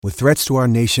With threats to our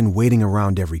nation waiting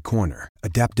around every corner,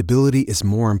 adaptability is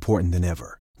more important than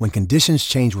ever. When conditions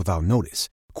change without notice,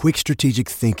 quick strategic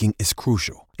thinking is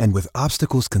crucial. And with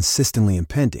obstacles consistently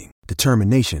impending,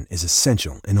 determination is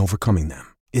essential in overcoming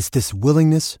them. It's this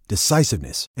willingness,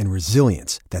 decisiveness, and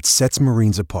resilience that sets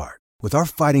Marines apart. With our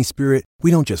fighting spirit, we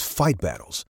don't just fight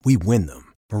battles, we win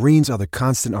them. Marines are the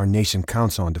constant our nation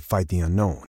counts on to fight the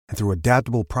unknown. And through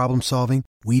adaptable problem solving,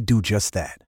 we do just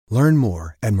that. Learn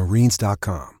more at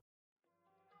marines.com.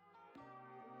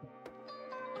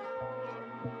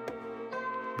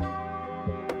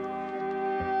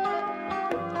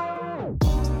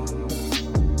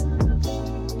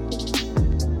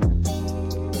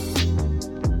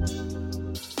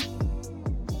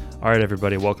 All right,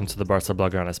 everybody, welcome to the Barca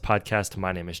Blaugranas podcast.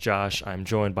 My name is Josh. I'm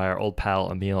joined by our old pal,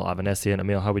 Emil Avanesian.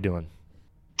 Emil, how we doing?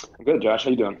 I'm good, Josh. How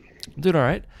you doing? I'm doing all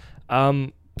right.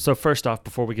 So first off,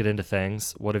 before we get into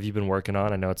things, what have you been working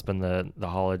on? I know it's been the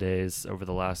holidays over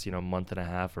the last, month and a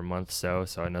half or month so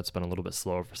I know it's been a little bit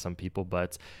slower for some people,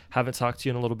 but haven't talked to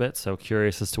you in a little bit, so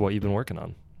curious as to what you've been working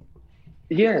on.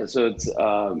 Yeah, so it's,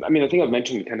 I think I've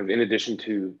mentioned kind of in addition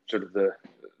to sort of the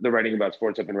writing about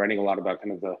sports, I've been writing a lot about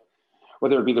kind of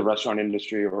whether it be the restaurant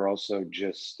industry or also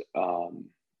just, I've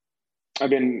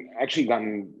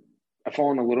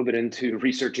fallen a little bit into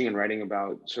researching and writing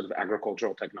about sort of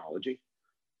agricultural technology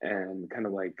and kind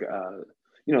of like,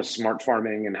 smart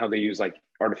farming and how they use like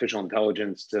artificial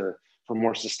intelligence for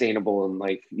more sustainable and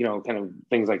like, kind of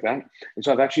things like that. And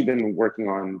so I've actually been working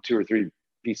on 2 or 3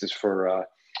 pieces for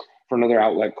another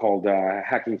outlet called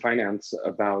Hacking Finance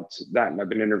about that. And I've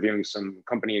been interviewing some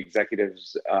company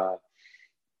executives,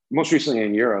 most recently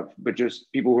in Europe, but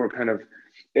just people who are kind of,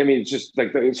 it's just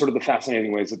like sort of the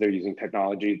fascinating ways that they're using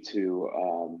technology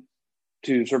to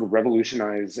sort of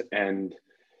revolutionize and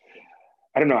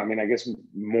I guess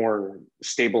more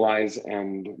stabilize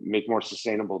and make more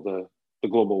sustainable the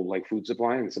global like food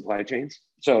supply and supply chains.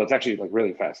 So it's actually like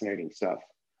really fascinating stuff.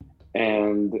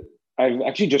 And I've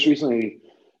actually just recently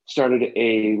started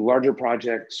a larger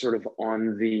project sort of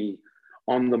on the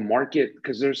market,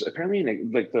 because there's apparently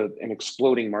an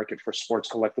exploding market for sports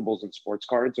collectibles and sports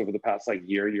cards over the past like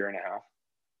year and a half.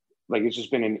 Like it's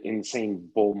just been an insane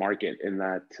bull market in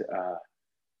that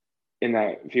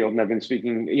field. And I've been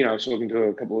spoken to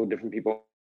a couple of different people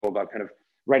about kind of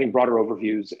writing broader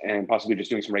overviews and possibly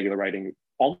just doing some regular writing,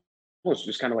 almost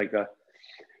just kind of like a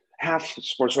half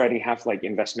sports writing, half like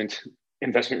investment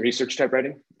research type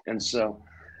writing. And so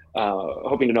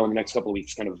hoping to know in the next couple of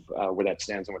weeks kind of where that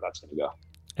stands and where that's going to go.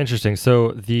 Interesting.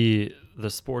 So the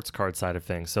sports card side of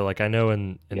things. So like I know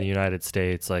in the United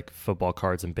States, like football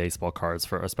cards and baseball cards,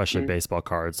 for especially baseball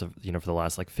cards, for the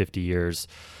last like 50 years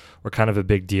were kind of a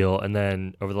big deal. And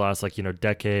then over the last like,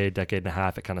 decade and a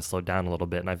half, it kind of slowed down a little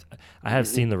bit. And I have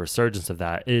seen the resurgence of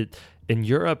that. In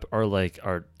Europe,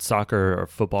 are soccer or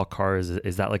football cards,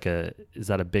 is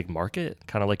that a big market,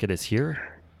 kind of like it is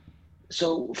here?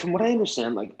 So from what I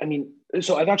understand,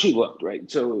 so I've actually looked,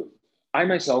 right? So I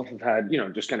myself have had,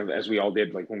 just kind of as we all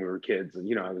did, like when we were kids,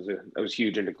 and, I was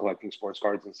huge into collecting sports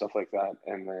cards and stuff like that.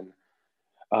 And then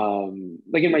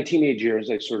like in my teenage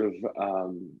years, I sort of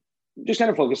just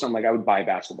kind of focused on like, I would buy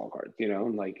basketball cards,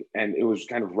 and it was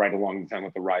kind of right along the time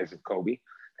with the rise of Kobe.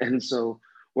 And so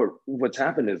what's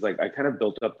happened is like, I kind of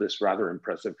built up this rather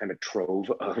impressive kind of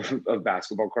trove of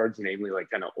basketball cards, namely like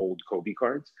kind of old Kobe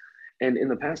cards. And in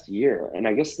the past year, and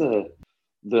I guess the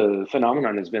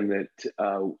phenomenon has been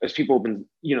that as people have been,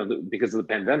 because of the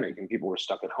pandemic and people were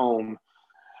stuck at home,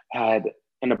 had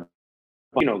kind of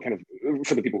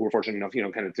for the people who were fortunate enough,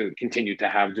 kind of to continue to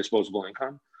have disposable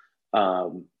income.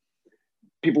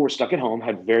 People were stuck at home,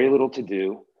 had very little to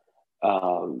do,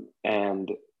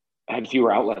 and had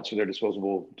fewer outlets for their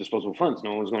disposable funds.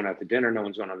 No one was going out to dinner, no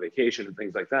one's going on vacation and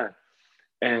things like that.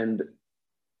 And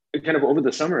kind of over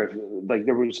the summer, like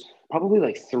there was probably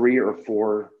like 3 or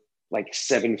 4 like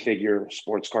 7-figure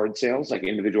sports card sales, like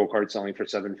individual cards selling for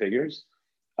 7 figures.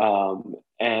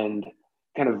 And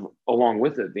kind of along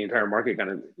with it, the entire market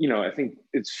kind of, I think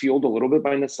it's fueled a little bit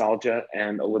by nostalgia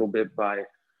and a little bit by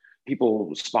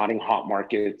people spotting hot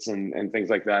markets and things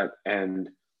like that and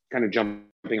kind of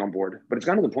jumping on board. But it's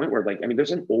gotten to the point where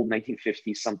there's an old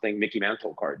 1950 something Mickey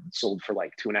Mantle card sold for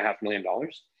like $2.5 million.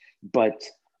 But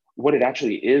what it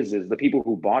actually is the people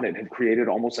who bought it have created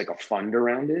almost like a fund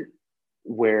around it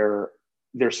where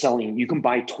they're selling, you can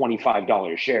buy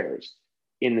 $25 shares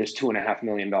in this $2.5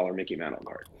 million Mickey Mantle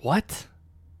card. What?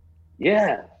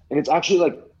 Yeah. And it's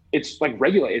actually it's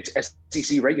regulated, it's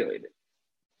SEC regulated.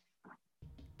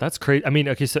 That's crazy. I mean,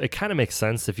 okay, so it kind of makes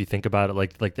sense if you think about it,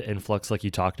 like the influx, like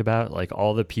you talked about, like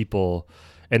all the people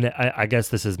And I guess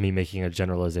this is me making a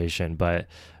generalization, but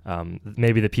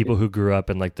maybe the people who grew up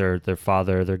and like their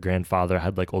father, their grandfather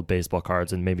had like old baseball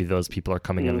cards, and maybe those people are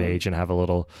coming of age and have a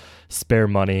little spare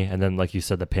money. And then, like you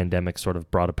said, the pandemic sort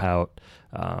of brought about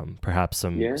perhaps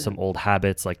some old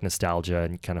habits like nostalgia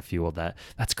and kind of fueled that.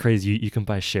 That's crazy. You can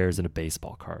buy shares in a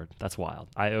baseball card. That's wild.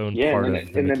 I own Yeah, part of the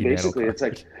and then Mickey Mantle basically card. it's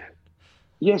like,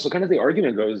 yeah, so kind of the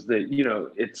argument goes that,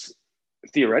 it's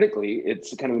theoretically,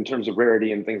 it's kind of in terms of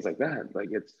rarity and things like that. Like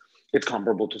it's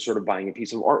comparable to sort of buying a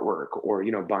piece of artwork or,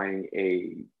 buying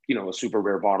a super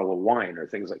rare bottle of wine or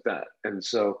things like that. And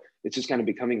so it's just kind of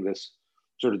becoming this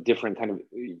sort of different kind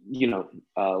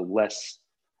of, less,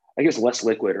 I guess, less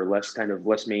liquid or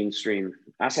less mainstream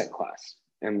asset class.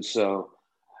 And so,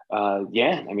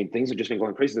 yeah, I mean, things have just been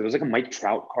going crazy. There was like a Mike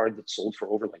Trout card that sold for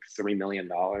over like $3 million.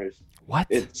 What?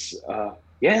 It's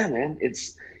yeah, man.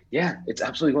 It's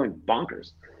absolutely going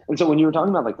bonkers. And so when you were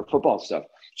talking about like the football stuff,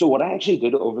 so what I actually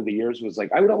did over the years was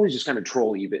like I would always just kind of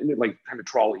troll eBay,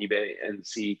 trawl eBay and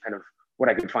see kind of what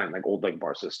I could find, like old like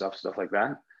Barca stuff like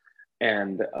that.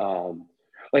 And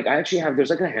like I actually have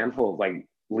there's like a handful of like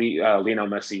Lionel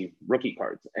Messi rookie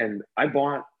cards, and I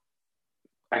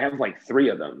have like three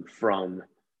of them from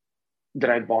that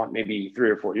I bought maybe 3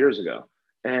 or 4 years ago.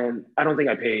 And I don't think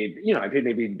I paid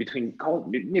maybe maybe between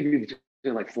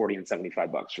like 40 and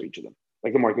 $75 for each of them.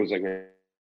 Like the market was like very,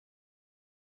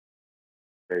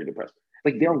 very depressed.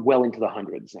 Like they're well into the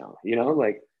hundreds now,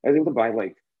 like I was able to buy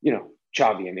like,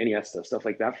 Xavi and Iniesta, stuff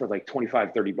like that for like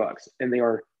 25, $30. And they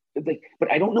are like, but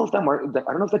I don't know if I don't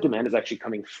know if that demand is actually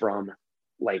coming from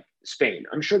like Spain.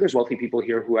 I'm sure there's wealthy people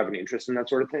here who have an interest in that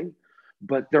sort of thing,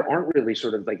 but there aren't really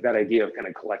sort of like that idea of kind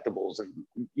of collectibles and,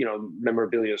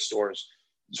 memorabilia stores,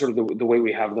 sort of the way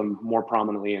we have them more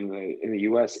prominently in the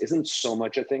US isn't so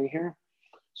much a thing here.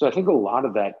 So I think a lot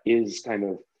of that is kind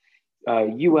of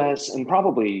US and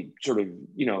probably sort of,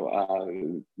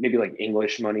 maybe like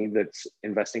English money that's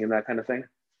investing in that kind of thing.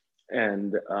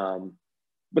 And,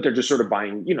 but they're just sort of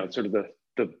buying, sort of the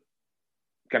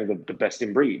kind of the best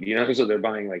in breed, so they're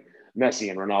buying like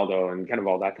Messi and Ronaldo and kind of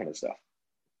all that kind of stuff.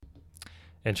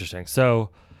 Interesting. So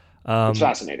it's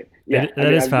fascinating. Yeah.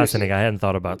 That is fascinating. I hadn't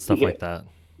thought about stuff like that.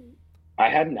 I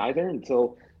hadn't either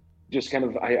until just kind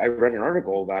of, I read an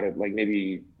article about it, like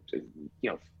maybe,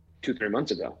 2-3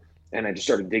 months ago. And I just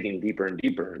started digging deeper and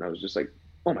deeper. And I was just like,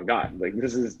 oh my God, like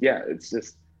this is,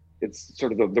 it's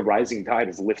sort of the rising tide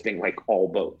is lifting like all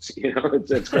boats,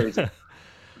 it's crazy.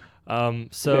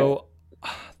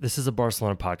 This is a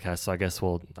Barcelona podcast, so I guess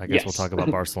we'll talk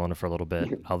about Barcelona for a little bit.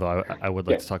 Although I would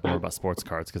like to talk more about sports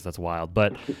cards because that's wild.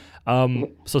 But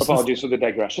so apologies for the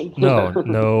digression.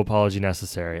 no apology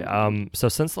necessary. So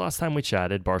since the last time we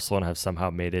chatted, Barcelona have somehow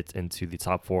made it into the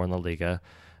top 4 in La Liga.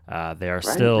 They are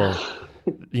still,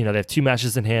 they have 2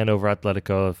 matches in hand over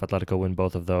Atletico. If Atletico win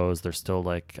both of those, they're still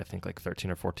like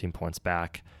 13 or 14 points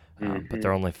back. But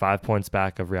they're only 5 points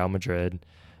back of Real Madrid.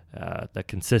 The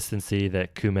consistency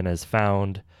that Koeman has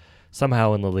found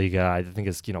somehow in La Liga, I think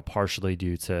is, partially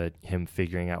due to him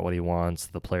figuring out what he wants,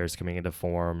 the players coming into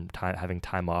form, having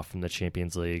time off from the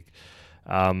Champions League.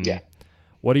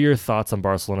 What are your thoughts on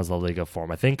Barcelona's La Liga form?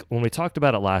 I think when we talked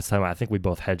about it last time, I think we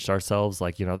both hedged ourselves.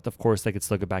 Like, of course they could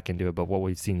still get back into it, but what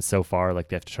we've seen so far, like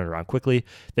they have to turn it around quickly.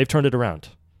 They've turned it around.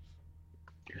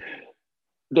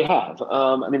 They have.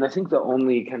 I mean, I think the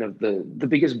only kind of the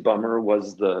biggest bummer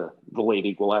was the late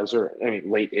equalizer. I mean,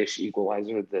 late-ish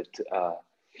equalizer that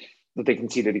they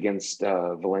conceded against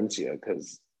Valencia,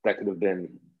 because that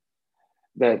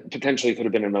potentially could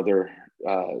have been another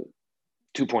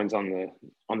 2 points on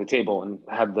the table and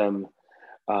had them.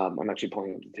 I'm actually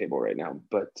pulling up the table right now,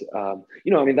 but I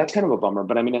mean, that's kind of a bummer.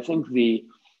 But I mean, I think the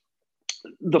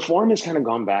form has kind of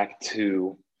gone back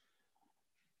to,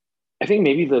 I think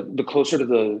maybe the closer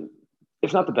to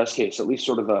if not the best case, at least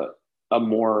sort of a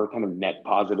more kind of net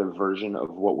positive version of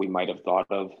what we might have thought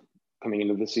of coming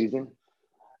into the season.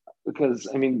 Because,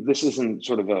 I mean, this isn't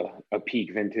sort of a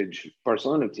peak vintage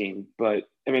Barcelona team, but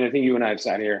I mean, I think you and I have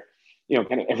sat here,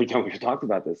 kind of every time we've talked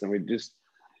about this, and we've just,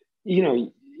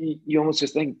 you almost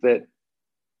just think that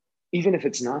even if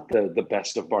it's not the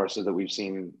best of Barca that we've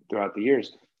seen throughout the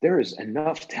years, there is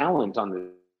enough talent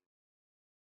on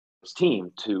this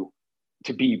team to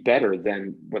be better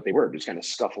than what they were, just kind of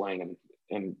scuffling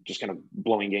and just kind of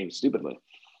blowing games stupidly.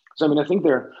 So, I mean, I think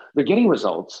they're getting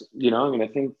results, I mean, I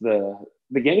think the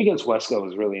game against Huesca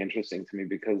was really interesting to me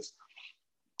because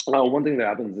one thing that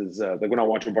happens is like when I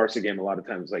watch a Barca game, a lot of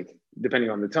times, like depending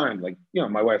on the time, like,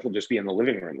 my wife will just be in the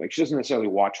living room. Like she doesn't necessarily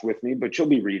watch with me, but she'll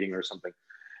be reading or something.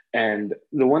 And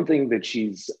the one thing that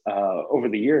she's over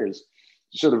the years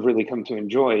sort of really come to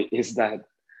enjoy is that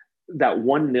that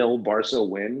 1-0 Barca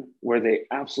win where they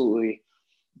absolutely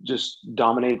just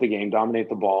dominate the game, dominate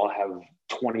the ball, have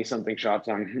 20 something shots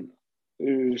on,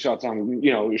 shots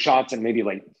and maybe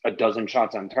like a dozen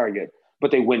shots on target,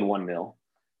 but they win 1-0.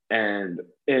 And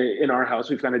in our house,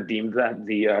 we've kind of deemed that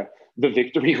the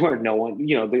victory where no one,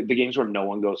 the games where no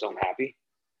one goes home happy.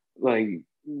 Like,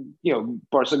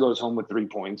 Barca goes home with 3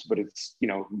 points, but it's,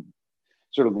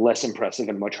 sort of less impressive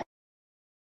and much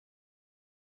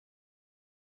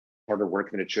harder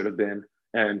work than it should have been.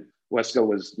 And Huesca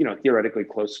was, theoretically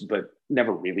close, but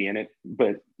never really in it.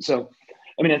 But so,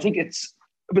 I mean, I think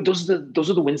but those are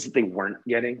the wins that they weren't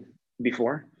getting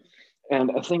before.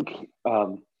 And I think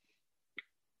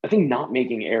not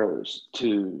making errors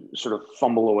to sort of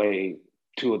fumble away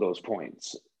 2 of those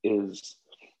points is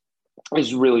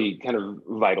really kind of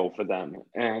vital for them.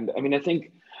 And I mean, I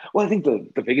think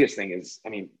the biggest thing is, I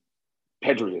mean,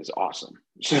 Pedri is awesome.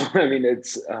 So, I mean,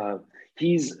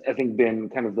 he's, I think, been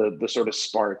kind of the sort of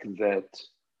spark that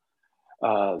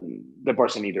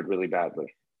Barca needed really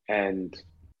badly. And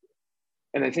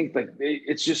I think like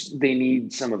it's just, they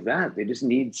need some of that. They just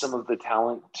need some of the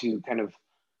talent to kind of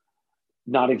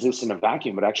not exist in a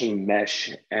vacuum, but actually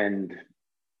mesh and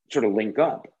sort of link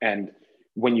up. And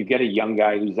when you get a young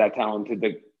guy who's that talented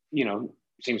that,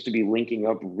 seems to be linking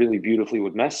up really beautifully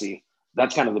with Messi,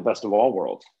 that's kind of the best of all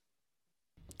worlds.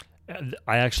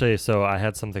 I had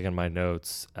something in my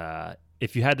notes.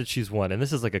 If you had to choose one, and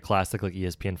this is like a classic like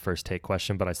ESPN first take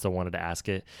question, but I still wanted to ask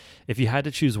it. If you had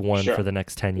to choose one for the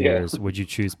next 10 years, would you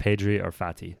choose Pedri or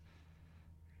Fati?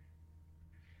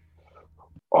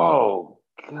 Oh,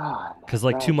 God. Because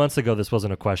like 2 months ago, this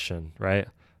wasn't a question, right?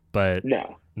 But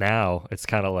now it's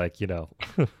kind of like,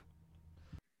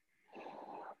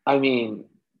 I mean,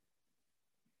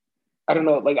 I don't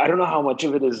know. Like, I don't know how much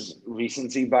of it is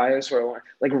recency bias where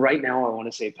like right now I want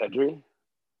to say Pedri.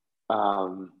 I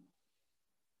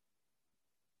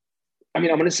mean,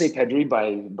 I'm going to say Pedri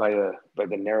by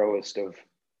the narrowest of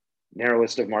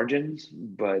margins,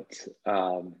 but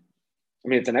I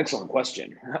mean, it's an excellent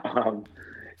question.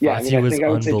 Yeah, I was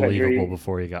unbelievable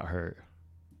before he got hurt.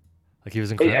 Like, he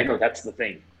was incredible. Yeah, I know, that's the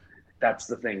thing. That's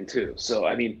the thing too. So,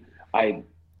 I mean,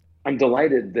 I'm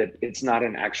delighted that it's not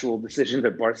an actual decision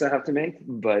that Barca have to make,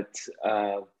 but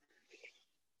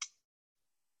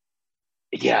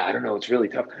yeah, I don't know. It's really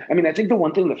tough. I mean, I think the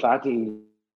one thing that Fati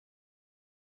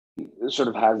sort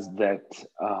of has that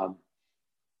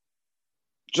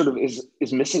sort of is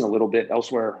missing a little bit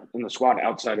elsewhere in the squad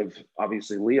outside of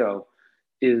obviously Leo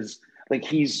is like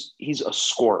he's a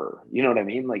scorer. You know what I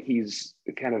mean? Like he's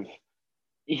kind of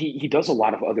he does a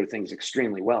lot of other things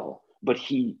extremely well, but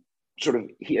he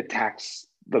attacks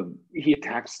the goal, he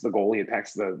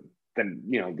attacks the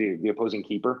opposing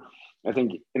keeper. I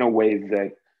think in a way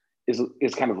that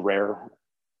is kind of rare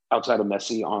outside of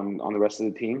Messi on the rest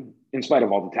of the team, in spite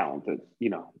of all the talent that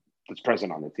that's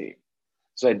present on the team.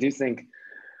 So I do think,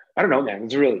 I don't know, man,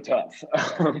 it's really tough.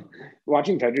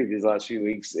 Watching Pedri these last few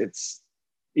weeks, it's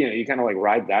you kind of like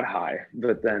ride that high,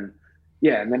 but then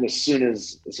and then as soon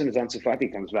as Ansu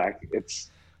Fati comes back,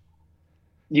 it's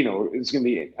it's going to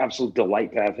be an absolute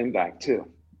delight to have him back too.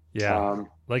 Yeah.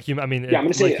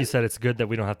 You said, it's good that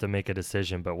we don't have to make a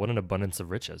decision, but what an abundance of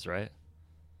riches, right?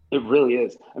 It really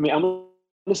is. I mean, I'm going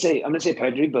to say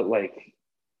Pedri, but like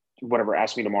whatever,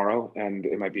 ask me tomorrow and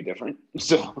it might be different.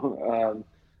 So,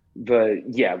 but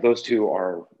yeah, those two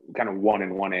are kind of 1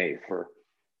 and 1A for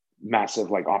massive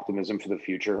like optimism for the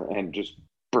future and just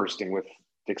bursting with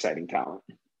exciting talent.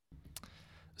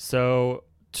 So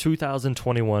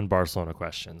 2021 Barcelona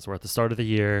questions. We're at the start of the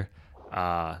year.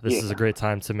 This is a great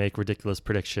time to make ridiculous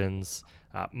predictions.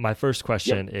 My first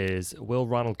question is, will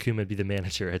Ronald Koeman be the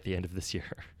manager at the end of this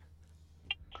year?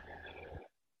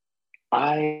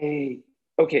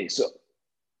 So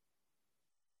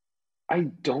I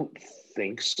don't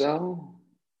think so.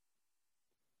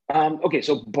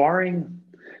 So barring,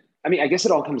 I mean, I guess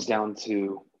it all comes down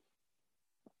to,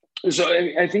 so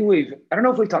I think I don't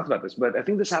know if we've talked about this, but I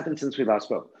think this happened since we last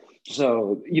spoke.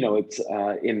 So, it's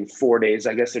in 4 days,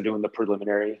 I guess they're doing the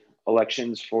preliminary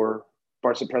elections for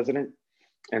Barca president.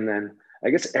 And then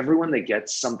I guess everyone that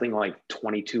gets something like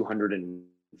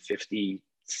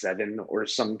 2,257 or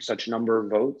some such number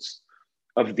of votes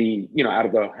of the, out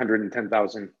of the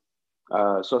 110,000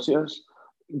 socios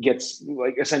gets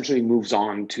like essentially moves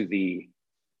on to the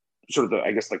sort of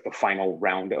I guess like the final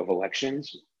round of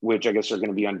elections, which I guess are going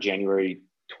to be on January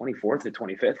 24th to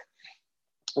 25th.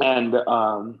 And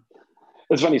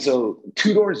it's funny. So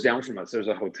 2 doors down from us, there's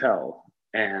a hotel,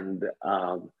 and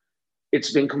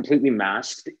it's been completely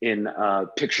masked in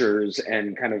pictures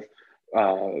and kind of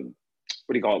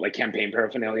what do you call it, like campaign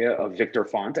paraphernalia of Victor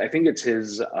Font. I think it's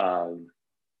his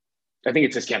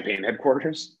campaign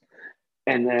headquarters.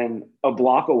 And then a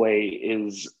block away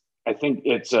is, I think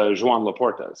it's Joan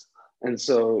Laporta's. And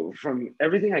so from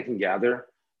everything I can gather,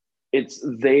 it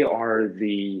seems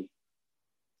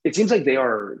like they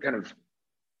are kind of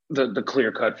the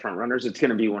clear-cut front runners. It's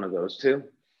going to be one of those two.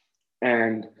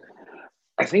 And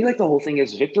I think like the whole thing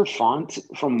is Victor Font,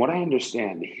 from what I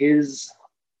understand, his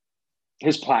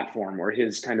platform or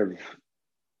his kind of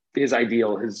his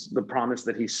ideal, the promise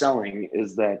that he's selling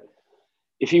is that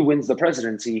if he wins the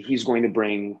presidency, he's going to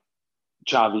bring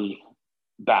Xavi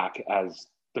back as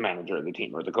the manager of the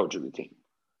team or the coach of the team.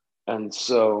 And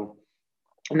so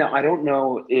now I don't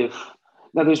know if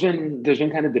now there's been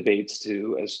kind of debates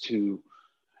too as to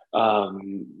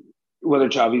whether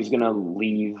Xavi's going to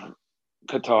leave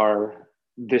Qatar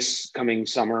this coming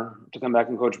summer to come back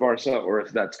and coach Barca, or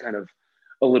if that's kind of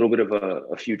a little bit of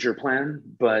a future plan.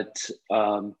 But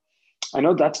I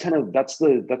know that's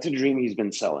a dream he's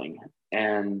been selling.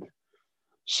 And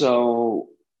so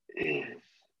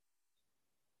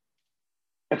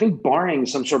I think barring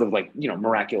some sort of like,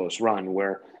 miraculous run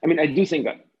where, I mean, I do think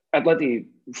that Atleti,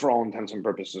 for all intents and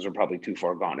purposes, are probably too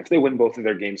far gone. If they win both of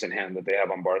their games in hand that they have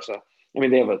on Barca, I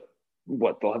mean, they'll have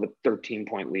a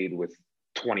 13-point lead with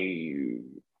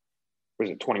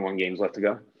 21 games left to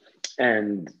go.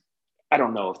 And I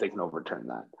don't know if they can overturn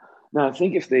that. Now, I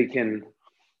think if they can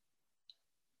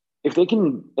at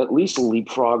least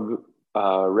leapfrog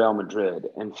Real Madrid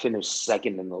and finish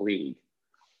second in the league,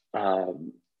 I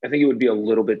think it would be a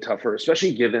little bit tougher,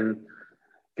 especially given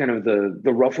kind of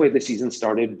the rough way the season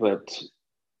started. But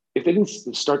if they can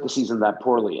start the season that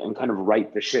poorly and kind of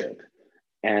right the ship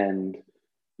and,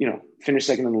 finish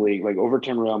second in the league, like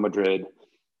overturn Real Madrid,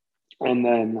 and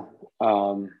then,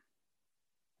 and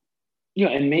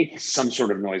make some sort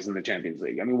of noise in the Champions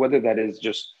League. I mean, whether that is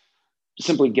just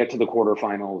simply get to the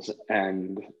quarterfinals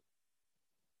and,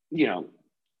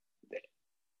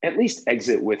 at least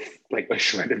exit with like a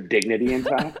shred of dignity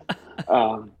intact.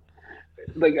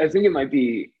 Like, I think it might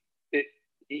be,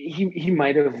 he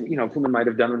might have, Koeman might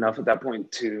have done enough at that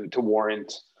point to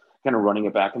warrant kind of running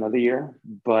it back another year.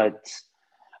 But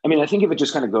I mean, I think if it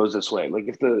just kind of goes this way, like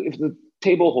if the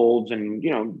table holds and,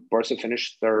 Barca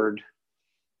finish third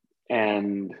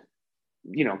and,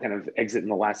 kind of exit in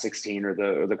the last 16 or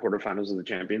the quarterfinals of the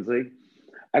Champions League,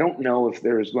 I don't know if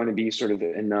there's going to be sort of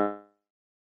enough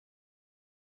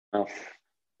kind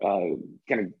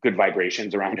of good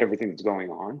vibrations around everything that's going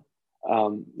on.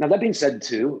 Now, that being said,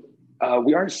 too,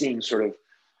 we are seeing sort of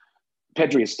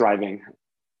Pedri is thriving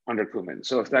under Koeman.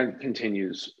 So if that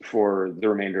continues for the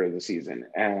remainder of the season,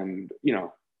 and,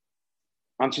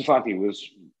 Ansu Fati was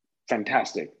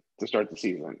fantastic to start the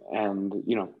season, and,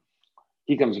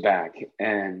 he comes back,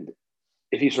 and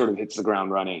if he sort of hits the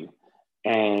ground running,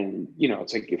 and,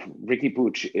 it's like if Ricky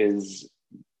Puig is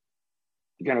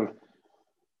kind of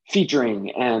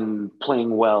featuring and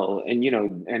playing well, and,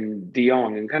 and De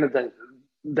Jong and kind of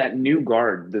that new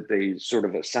guard that they sort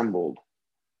of assembled,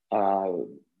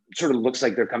 sort of looks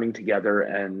like they're coming together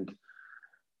and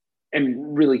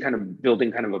really kind of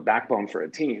building kind of a backbone for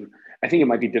a team. I think it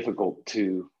might be difficult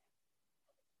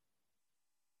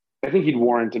I think he'd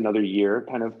warrant another year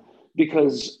kind of,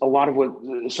 because a lot of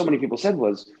what so many people said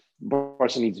was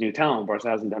Barca needs new talent. Barca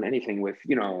hasn't done anything with,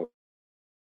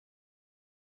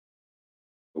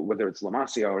 whether it's La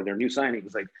Masia or their new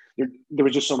signings, like there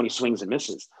was just so many swings and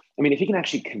misses. I mean, if he can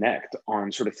actually connect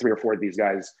on sort of 3 or 4 of these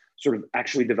guys sort of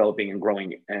actually developing and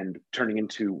growing and turning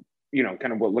into,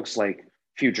 kind of what looks like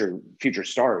future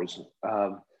stars,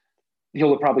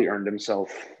 he'll have probably earned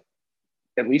himself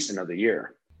at least another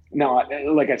year. Now,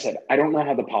 like I said, I don't know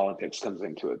how the politics comes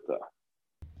into it, though.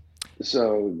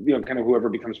 So, kind of whoever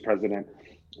becomes president,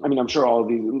 I mean, I'm sure all of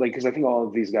these, like, because I think all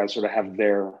of these guys sort of have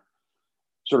their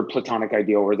sort of platonic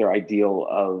ideal or their ideal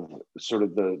of sort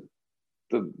of the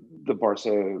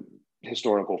Barca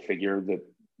historical figure that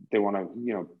they want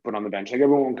to, put on the bench. Like,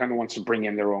 everyone kind of wants to bring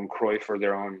in their own Cruyff or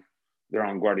their own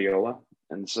Guardiola.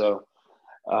 And so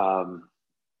I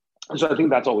think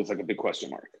that's always like a big question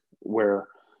mark, where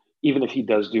even if he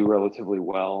does do relatively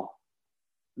well,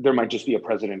 there might just be a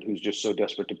president who's just so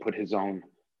desperate to put his own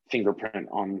fingerprint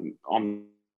on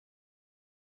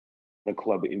the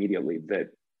club immediately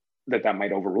that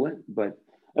might overrule it. But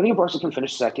I think if Barca can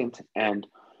finish second and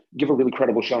give a really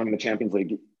credible showing in the Champions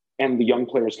League, and the young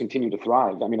players continue to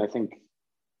thrive, I mean, I think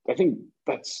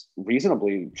that's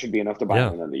reasonably should be enough to buy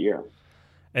him another year.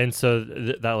 And so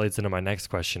that leads into my next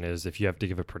question: is if you have to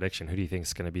give a prediction, who do you think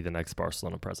is going to be the next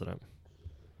Barcelona president?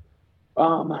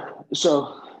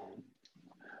 So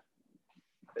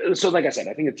So like I said,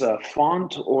 I think it's a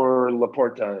Font or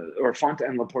Laporta, or Font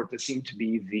and Laporta seem to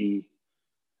be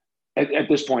at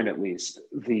this point at least,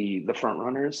 the front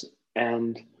runners.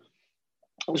 And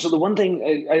so the one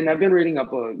thing, and I've been reading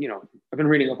up, I've been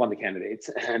reading up on the candidates,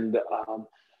 and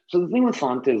so the thing with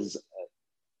Font is,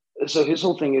 so his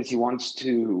whole thing is he wants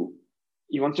to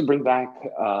bring back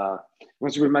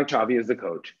Xavi as the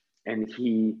coach, and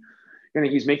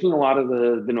he's making a lot of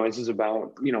the noises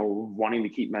about wanting to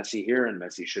keep Messi here, and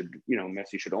Messi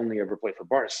should only ever play for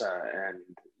Barca, and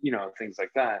things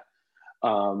like that,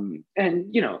 and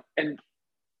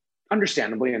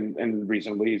understandably and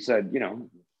reasonably, he said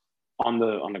on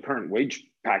the current wage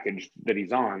package that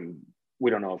he's on, we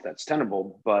don't know if that's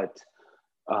tenable, but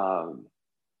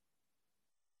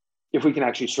if we can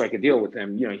actually strike a deal with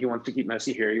him, he wants to keep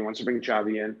Messi here. He wants to bring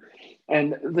Xavi in.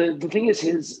 And the thing is,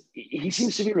 he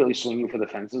seems to be really swinging for the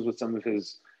fences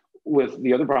with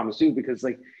the other problems too, because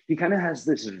like he kind of has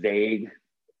this vague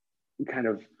kind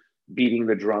of beating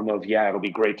the drum of, yeah, it'll be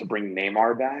great to bring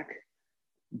Neymar back,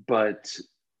 but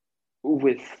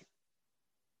with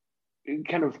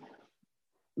kind of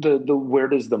the where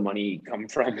does the money come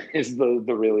from is the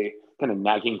really kind of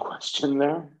nagging question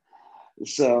there.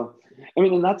 So, I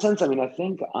mean, in that sense, I mean, I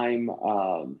think I'm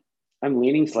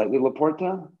leaning slightly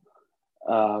Laporta,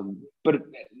 but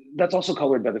that's also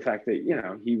colored by the fact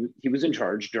that he was in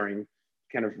charge during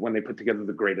kind of when they put together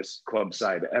the greatest club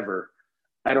side ever.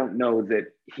 I don't know that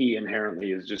he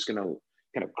inherently is just going to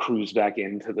kind of cruise back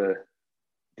into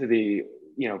the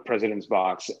president's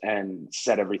box and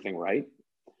set everything right.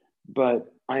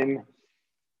 But I'm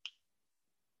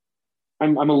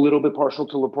a little bit partial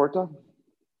to Laporta.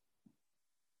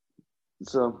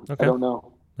 So okay. I don't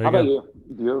know. How about you?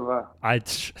 Do you have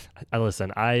I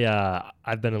listen.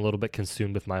 I've been a little bit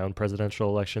consumed with my own presidential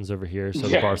elections over here. So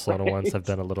the Barcelona ones have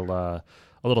been a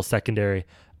little secondary.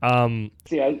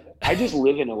 See, I just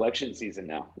live in election season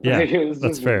now. Yeah,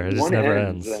 that's fair. It just never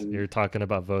ends. You're talking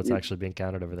about votes actually being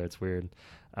counted over there. It's weird.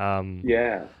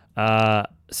 Yeah.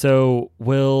 So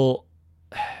will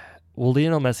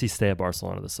Lionel Messi stay at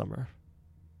Barcelona this summer?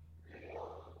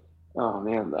 Oh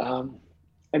man.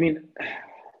 I mean,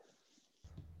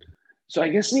 so I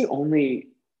guess now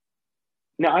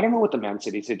I don't know what the Man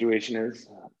City situation is.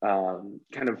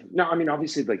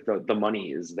 Obviously like the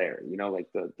money is there, like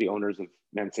the owners of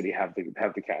Man City have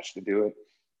the cash to do it.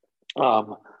 I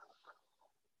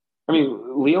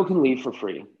mean, Leo can leave for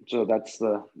free. So that's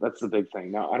the big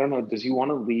thing. Now, I don't know, does he want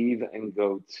to leave and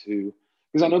go to,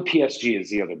 because I know PSG is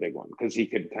the other big one, because he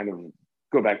could kind of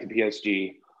go back to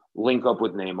PSG, link up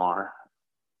with Neymar,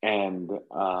 and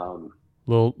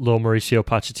little Mauricio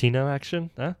Pochettino action,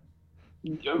 huh?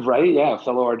 Right, yeah,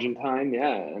 fellow Argentine,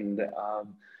 yeah. And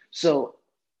so,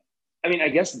 I mean, I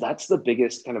guess that's the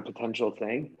biggest kind of potential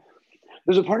thing.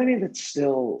 There's a part of me that's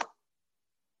still,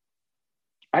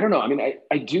 I don't know. I mean,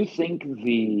 I do think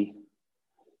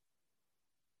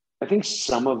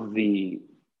some of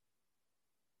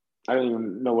I don't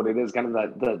even know what it is, kind of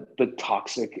that the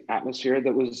toxic atmosphere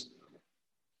that was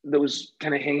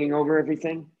kind of hanging over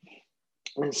everything.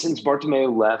 And since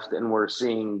Bartomeu left, and we're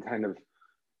seeing kind of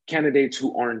candidates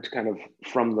who aren't kind of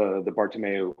from the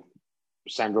Bartomeu,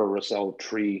 Sandro Rosell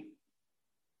tree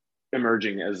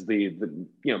emerging as the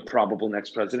probable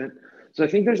next president. So I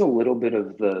think there's a little bit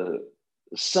of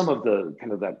some of the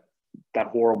kind of that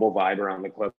horrible vibe around the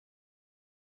club.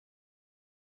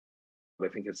 I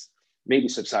think it's maybe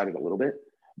subsided a little bit,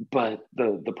 but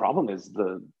the problem is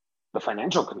the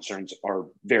financial concerns are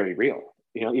very real.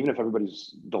 Even if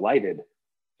everybody's delighted,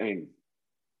 I mean,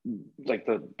 like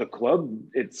the club,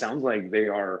 it sounds like they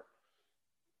are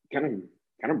kind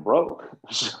of broke.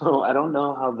 So I don't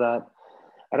know how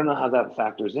that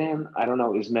factors in. I don't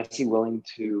know, is Messi willing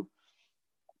to,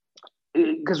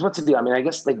 because what's the deal? I mean, I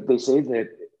guess like they say that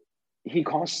he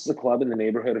costs the club in the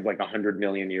neighborhood of like 100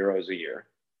 million euros a year.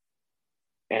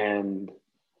 And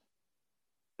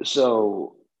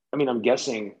so, I mean, I'm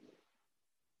guessing,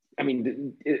 I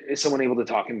mean, is someone able to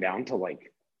talk him down to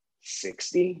like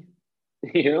 60,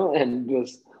 and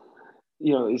just,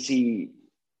 is he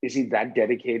that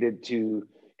dedicated to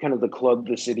kind of the club,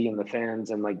 the city, and the fans,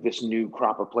 and like this new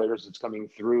crop of players that's coming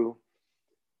through,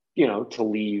 to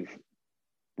leave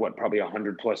probably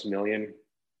 100+ million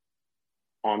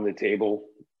on the table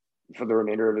for the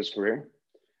remainder of his career?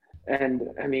 And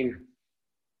I mean,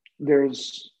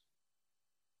 there's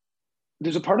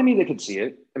a part of me that could see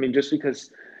it. I mean, just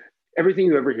because everything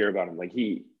you ever hear about him, like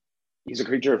he's a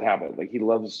creature of habit. Like he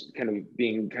loves kind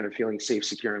of feeling safe,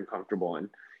 secure, and comfortable. And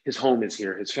his home is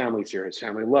here, his family's here, his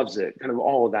family loves it, kind of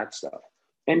all of that stuff.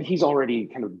 And he's already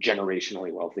kind of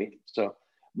generationally wealthy. So,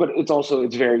 but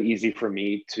it's very easy for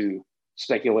me to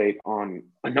speculate on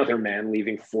another man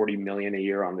leaving 40 million a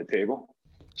year on the table.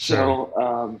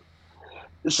 Sure.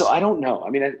 So I don't know. I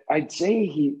mean, I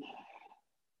say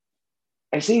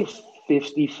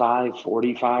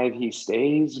 55-45 he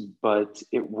stays, but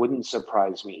it wouldn't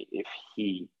surprise me if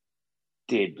he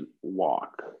did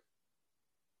walk.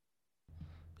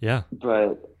 Yeah.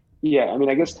 But yeah, I mean,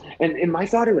 I guess, and my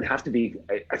thought, it would have to be,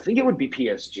 I think it would be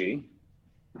PSG.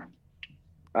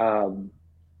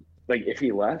 Like if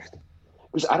he left,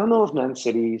 because I don't know if Man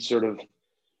City sort of,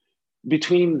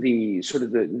 between the sort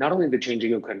of the, not only the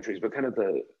changing of countries, but kind of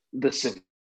the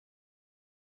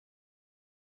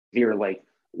severe like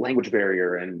language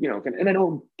barrier, and and I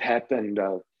know Pep and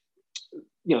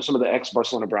some of the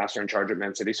ex-Barcelona brass are in charge at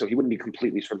Man City, so he wouldn't be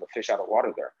completely sort of a fish out of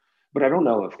water there. But I don't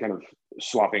know if kind of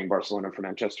swapping Barcelona for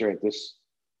Manchester at this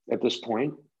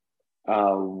point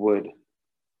would.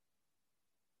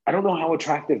 I don't know how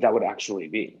attractive that would actually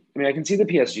be. I mean, I can see the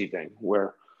PSG thing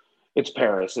where it's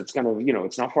Paris. It's kind of,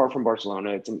 it's not far from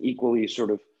Barcelona. It's an equally sort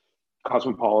of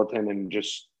cosmopolitan and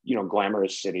just,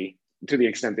 glamorous city, to the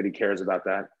extent that he cares about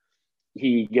that.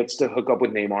 He gets to hook up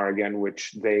with Neymar again,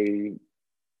 which they've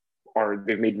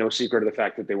made no secret of the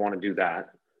fact that they want to do that.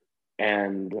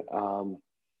 And I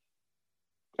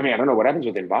mean, I don't know what happens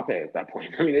with Mbappe at that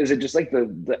point. I mean, is it just like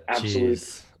the absolute?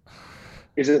 Jeez.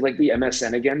 Is it like the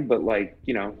MSN again, but like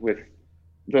with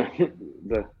the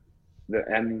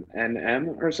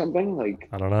MNM or something? Like,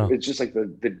 I don't know. It's just like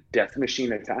the death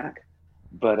machine attack.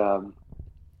 But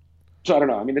so I don't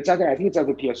know. I mean, it's either, I think it's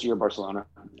either PSG or Barcelona,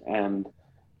 and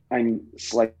I'm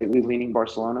slightly leaning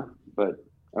Barcelona, but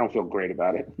I don't feel great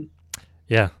about it.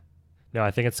 Yeah. No,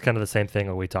 I think it's kind of the same thing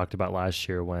that we talked about last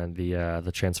year when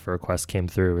the transfer request came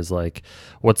through. Is like,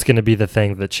 what's going to be the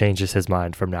thing that changes his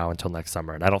mind from now until next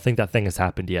summer? And I don't think that thing has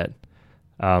happened yet.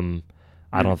 I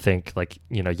don't think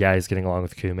he's getting along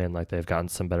with Koeman. Like they've gotten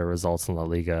some better results in La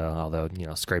Liga, although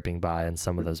scraping by in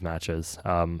some of those matches.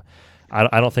 I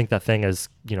don't think that thing has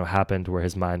happened where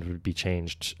his mind would be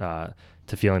changed to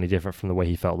feel any different from the way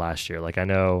he felt last year. Like I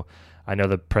know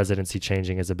the presidency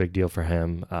changing is a big deal for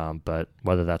him, but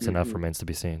whether that's enough remains to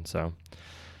be seen. So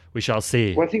we shall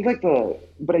see. Well, I think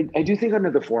but I do think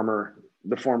under the former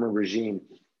regime,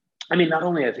 I mean, not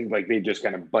only I think like they just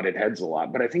kind of butted heads a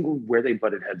lot, but I think where they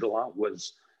butted heads a lot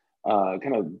was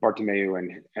kind of Bartomeu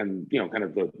and kind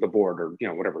of the board, or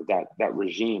whatever, that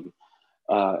regime.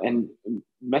 And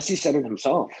Messi said it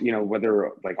himself,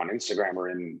 whether like on Instagram or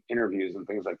in interviews and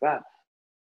things like that.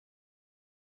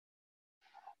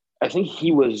 I think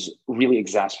he was really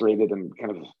exasperated and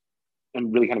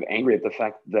really kind of angry at the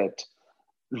fact that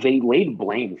they laid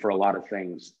blame for a lot of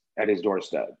things at his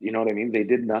doorstep. You know what I mean? They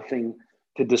did nothing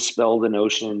to dispel the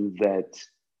notion that,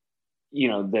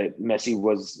 that Messi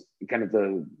was kind of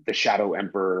the shadow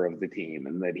emperor of the team,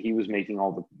 and that he was making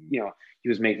all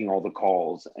the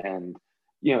calls. And,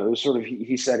 it was sort of,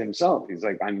 he said himself, he's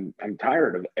like, I'm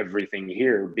tired of everything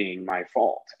here being my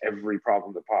fault. Every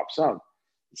problem that pops up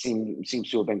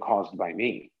seems to have been caused by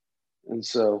me. And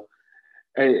so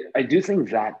I do think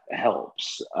that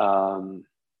helps.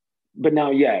 But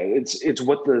now, yeah, it's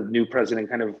what the new president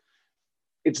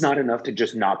it's not enough to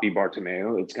just not be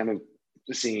Bartomeu. It's kind of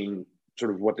seeing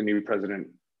sort of what the new president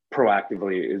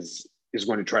proactively is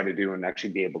going to try to do and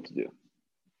actually be able to do.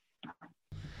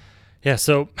 Yeah.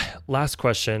 So last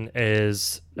question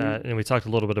is, and we talked a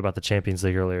little bit about the Champions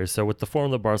League earlier. So with the form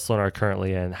that Barcelona are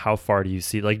currently in, how far do you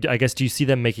see, do you see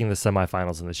them making the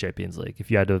semifinals in the Champions League?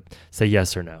 If you had to say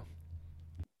yes or no.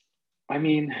 I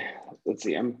mean, let's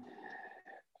see. I'm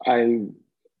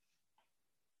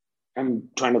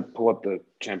trying to pull up the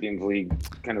Champions League,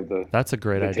 kind of that's a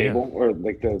great idea. Table, or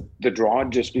like the draw,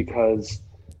 just because.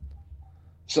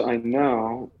 So I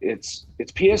know it's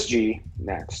PSG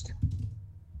next.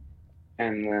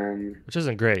 And then, which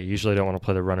isn't great. You usually don't want to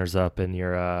play the runners up in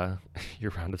your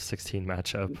round of 16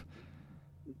 matchup.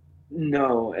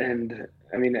 No, and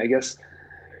I mean, I guess,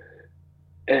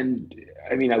 and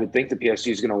I mean, I would think the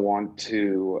PSG is going to want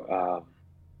to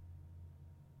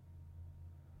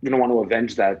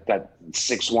avenge that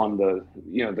 6-1,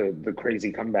 the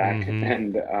crazy comeback,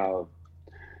 and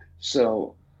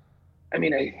so, I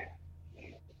mean,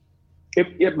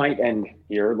 It might end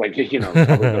here, like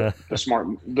probably the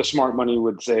smart money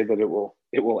would say that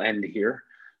it will end here,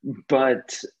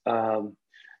 but I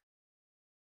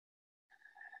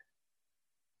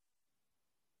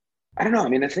don't know. I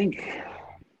mean, I think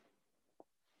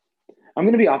I'm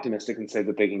going to be optimistic and say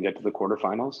that they can get to the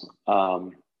quarterfinals.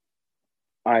 I'm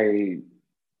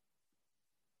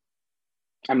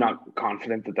not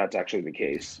confident that that's actually the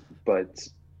case, but.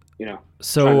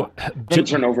 So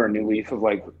turn over a new leaf of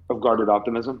guarded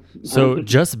optimism. So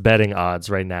just betting odds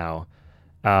right now,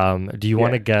 Do you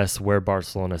want to guess where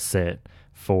Barcelona sit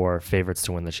for favorites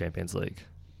to win the Champions League?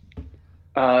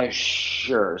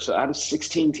 Sure. So out of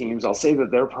 16 teams, I'll say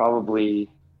that they're probably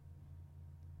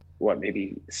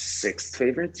maybe sixth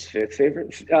favorites, fifth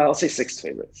favorites. I'll say sixth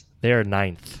favorites. They are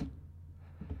ninth.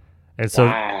 And so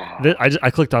wow. I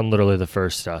clicked on literally the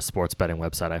first sports betting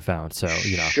website I found. So,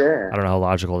 sure. I don't know how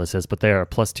logical this is, but they are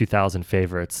plus 2,000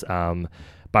 favorites.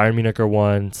 Bayern Munich are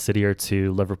 1, City are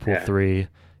 2, Liverpool 3,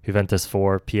 Juventus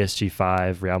 4, PSG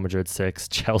 5, Real Madrid 6,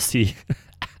 Chelsea.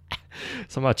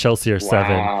 Somehow Chelsea are 7,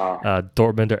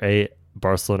 Dortmund are 8,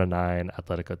 Barcelona 9,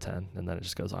 Atletico 10, and then it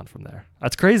just goes on from there.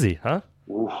 That's crazy, huh?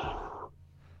 Oof.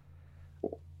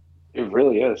 It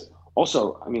really is.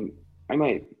 Also, I mean, I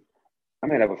might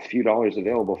have a few dollars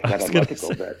available for that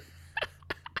Atletico bet.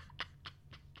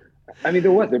 I mean,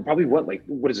 they're probably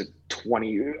what is it,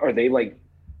 20? Are they like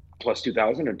plus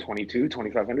 2,000 or 22,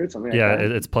 2,500, something like that?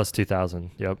 Yeah, it's plus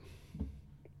 2,000. Yep.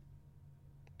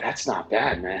 That's not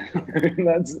bad, man.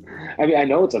 I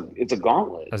know it's a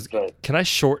gauntlet. But can I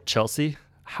short Chelsea?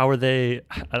 How are they?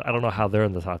 I don't know how they're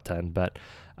in the top 10, but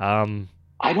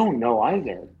I don't know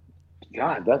either.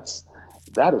 God,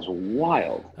 that is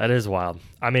wild. That is wild.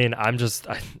 I mean, I just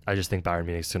think Bayern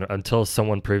Munich sooner until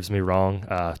someone proves me wrong.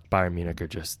 Bayern Munich are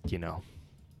just,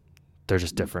 they're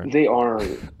just different. They are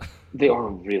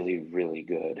really, really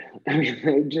good. I mean,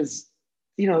 they just,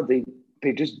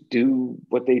 they just do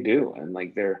what they do, and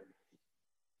like they've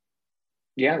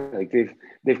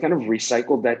kind of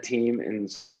recycled that team in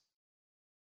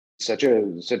such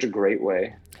a great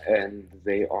way, and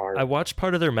they are. I watched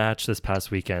part of their match this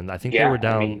past weekend. I think they were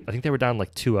down. I think they were down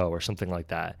like 2-0 or something like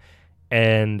that,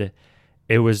 and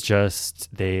it was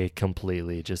just they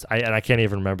completely just. I can't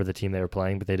even remember the team they were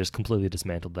playing, but they just completely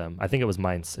dismantled them. I think it was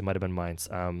Mainz. It might have been Mainz.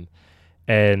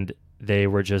 And they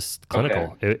were just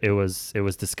clinical. Okay. It was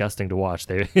disgusting to watch.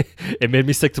 It made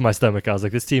me sick to my stomach. I was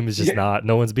like, this team is just not.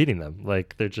 No one's beating them.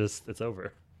 Like it's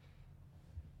over.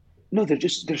 No, they're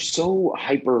so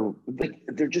hyper. Like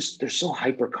they're so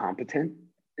hyper competent.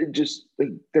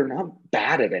 They're not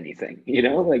bad at anything.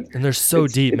 And they're so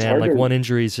deep, man. Like one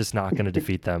injury is just not going to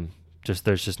defeat them.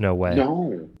 There's just no way.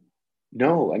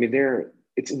 No. I mean,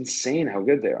 it's insane how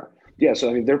good they are. Yeah.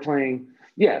 So I mean, they're playing.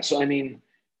 Yeah. So I mean,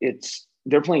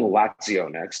 they're playing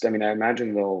Lazio next. I mean, I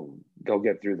imagine they'll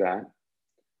get through that.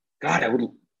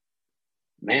 God,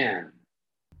 man.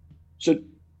 So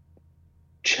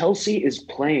Chelsea is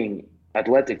playing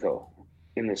Atletico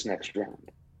in this next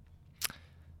round.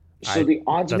 So the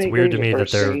odds makers. That's weird to me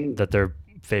that they're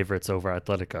favorites over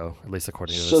Atletico, at least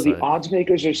according to this. So the odds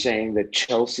makers are saying that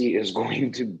Chelsea is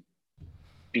going to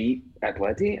beat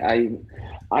Atleti.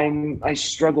 I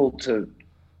struggle to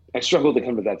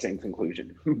come to that same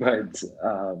conclusion, but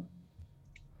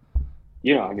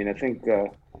I mean, I think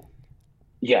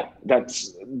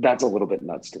that's a little bit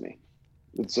nuts to me.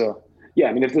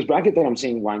 I mean, if this bracket that I'm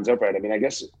seeing lines up right, I mean, I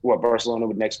guess what Barcelona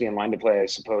would next be in line to play, I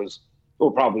suppose,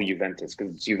 probably Juventus,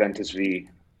 because it's Juventus v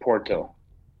Porto.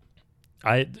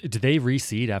 Did they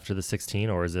reseed after the 16,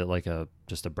 or is it like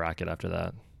just a bracket after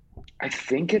that? I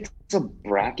think it's a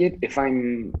bracket.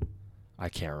 I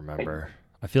can't remember.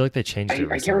 I feel like they changed it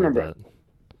recently. I can't remember.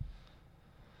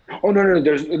 Oh no!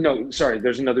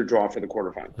 There's another draw for the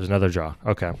quarterfinals. There's another draw.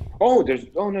 Okay.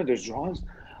 There's draws.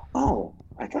 Oh,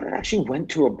 I thought it actually went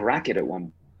to a bracket at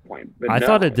one point. But I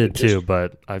thought it did too,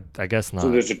 but I guess not. So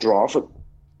there's a draw for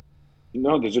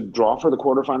the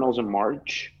quarterfinals in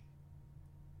March,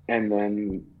 and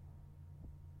then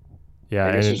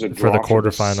and for the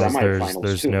quarterfinals,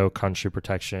 there's no country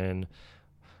protection.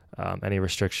 Any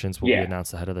restrictions will be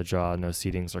announced ahead of the draw. No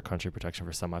seedings or country protection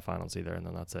for semifinals either, and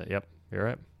then that's it. Yep, you're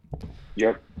right.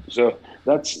 Yep. So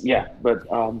that's but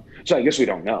so I guess we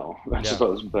don't know, I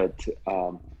suppose, but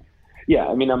I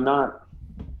mean, I'm not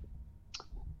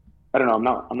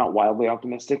wildly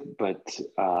optimistic, but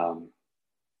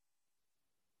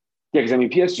because I mean,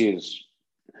 PSG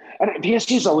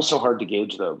is always so hard to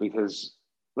gauge though, because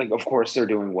like of course they're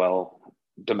doing well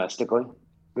domestically,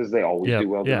 because they always do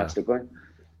well domestically.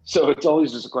 So it's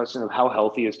always just a question of how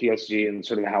healthy is PSG and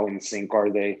sort of how in sync are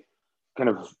they kind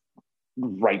of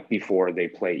right before they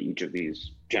play each of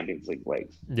these Champions League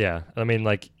legs. Yeah. I mean,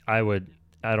 like I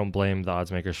don't blame the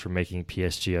odds makers for making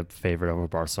PSG a favorite over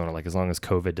Barcelona. Like as long as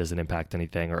COVID doesn't impact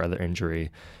anything or other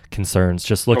injury concerns,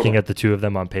 just looking at the two of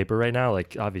them on paper right now,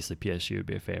 like obviously PSG would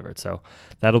be a favorite. So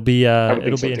that'll be,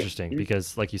 it'll be interesting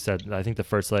because like you said, I think the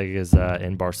first leg is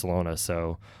in Barcelona.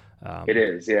 So, it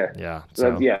is, yeah. Yeah.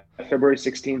 So February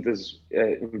 16th is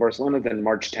in Barcelona. Then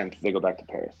March 10th, they go back to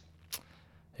Paris.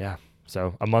 Yeah.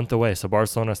 So a month away. So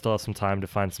Barcelona still has some time to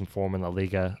find some form in La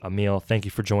Liga. Emil, thank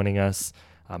you for joining us.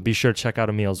 Be sure to check out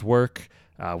Emil's work.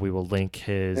 We will link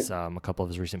his a couple of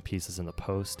his recent pieces in the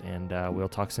post, and we'll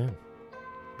talk soon.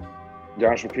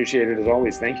 Josh, appreciate it as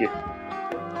always. Thank you.